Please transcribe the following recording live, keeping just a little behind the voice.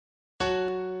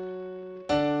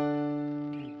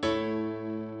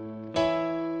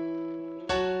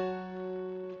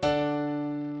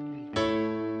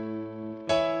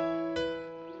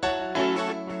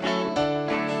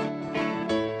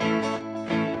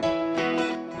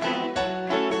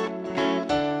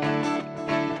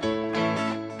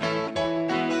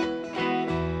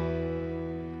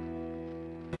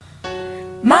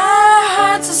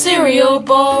cereal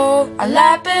bowl. I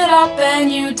lap it up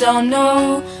and you don't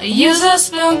know. I use a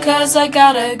spoon cause I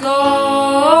gotta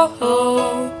go.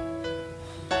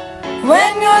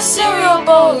 When your cereal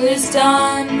bowl is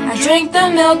done, I drink the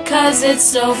milk cause it's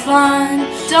so fun.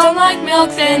 Don't like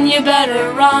milk, then you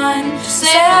better run. Just say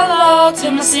hello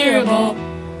to my cereal bowl.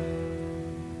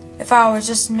 If I was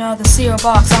just another cereal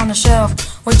box on the shelf,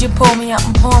 would you pull me up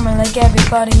and pour me like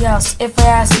everybody else? If I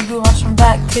asked you to wash my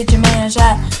back, could you manage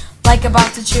that? Like a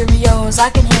box of Cheerios,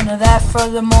 I can handle that.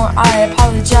 Furthermore, I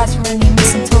apologize for any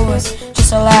missing toys.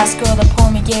 Just the last girl that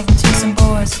pulled me gave them to some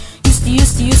boys.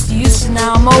 Used to,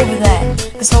 now I'm over that.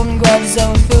 Cause holding grudges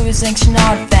over food is ancient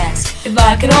artifacts. If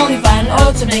I could only find an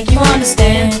oath to make you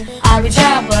understand, I reach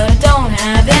out but I don't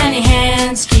have any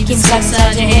hands. Keeping socks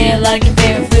inside your hair like your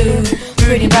favorite food.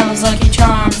 Fruity Pebbles, Lucky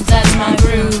Charms, that's my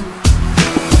groove.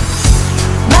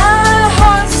 My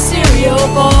heart's a cereal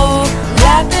bowl.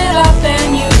 Lap it up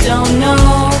and you don't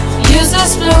know. Use a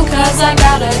spoon cause I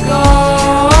gotta go.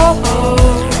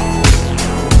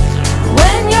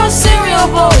 When your cereal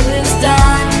bowl is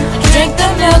done, drink the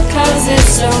milk cause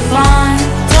it's so fun.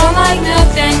 Don't like milk,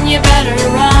 then you better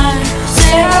run.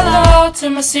 Say hello to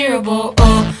my cereal bowl.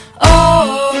 Oh,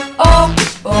 oh, oh,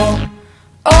 oh,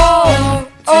 oh,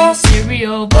 oh,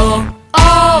 cereal bowl.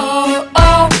 Oh,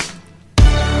 oh,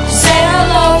 say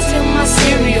hello to my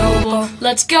cereal bowl.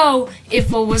 Let's go.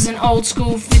 If I was an old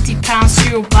school 50-pound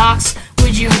cereal box,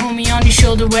 would you hold me on your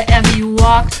shoulder wherever you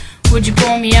walk? Would you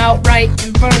pull me out right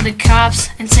in front of the cops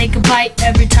and take a bite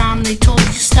every time they told you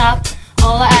to stop?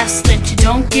 All I ask is that you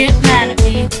don't get mad at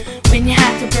me when you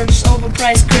have to purchase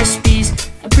overpriced Krispies.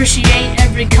 Appreciate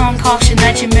every concoction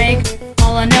that you make.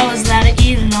 All I know is that I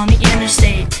eat it on the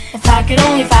interstate. If I could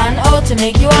only find an oath to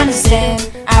make you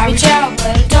understand, I reach out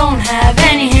but I don't have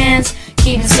any hands.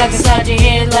 Keeping stuck inside your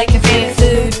head like your favorite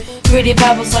food. Fruity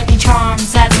Pebbles, Lucky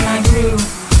Charms, that's my groove.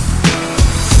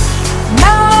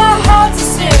 My heart's a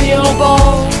cereal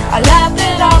bowl. I lap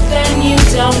it up and you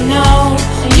don't know.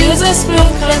 I use a spoon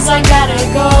cause I gotta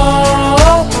go.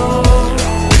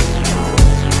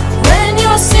 When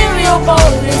your cereal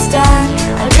bowl is done,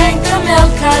 I drink the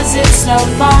milk cause it's so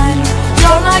fun.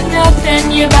 Don't like milk,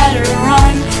 then you better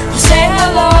run. Just say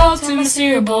hello to my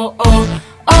cereal bowl. Oh,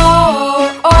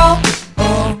 oh, oh,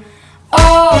 oh,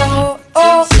 oh,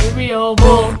 oh, cereal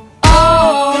bowl.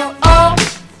 Oh, oh,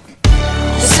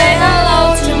 just say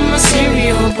hello to my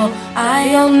cereal bowl.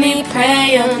 I only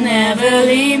pray you'll never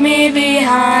leave me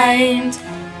behind,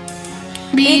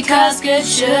 because good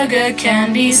sugar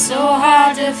can be so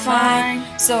hard to find.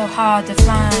 So hard to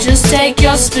find. Just take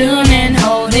your spoon and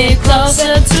hold it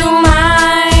closer to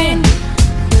mine.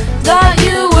 Thought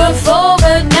you were full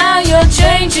but now you're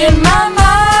changing my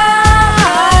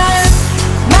mind.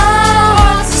 My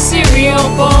heart's a cereal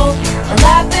bowl. I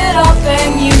lap it up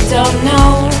and you don't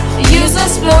know. I use a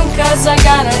spoon cause I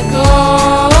gotta go.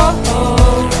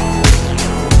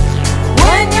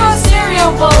 When your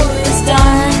cereal bowl is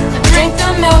done, I drink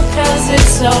the milk cause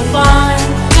it's so fun.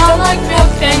 Don't like milk,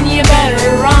 then you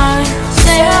better run.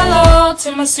 Say hello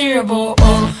to my cereal bowl.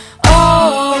 Oh,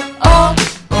 oh, oh,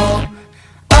 oh,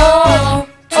 oh,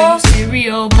 oh,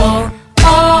 cereal bowl.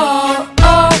 Oh,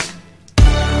 oh,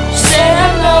 say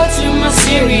hello to my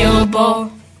cereal bowl.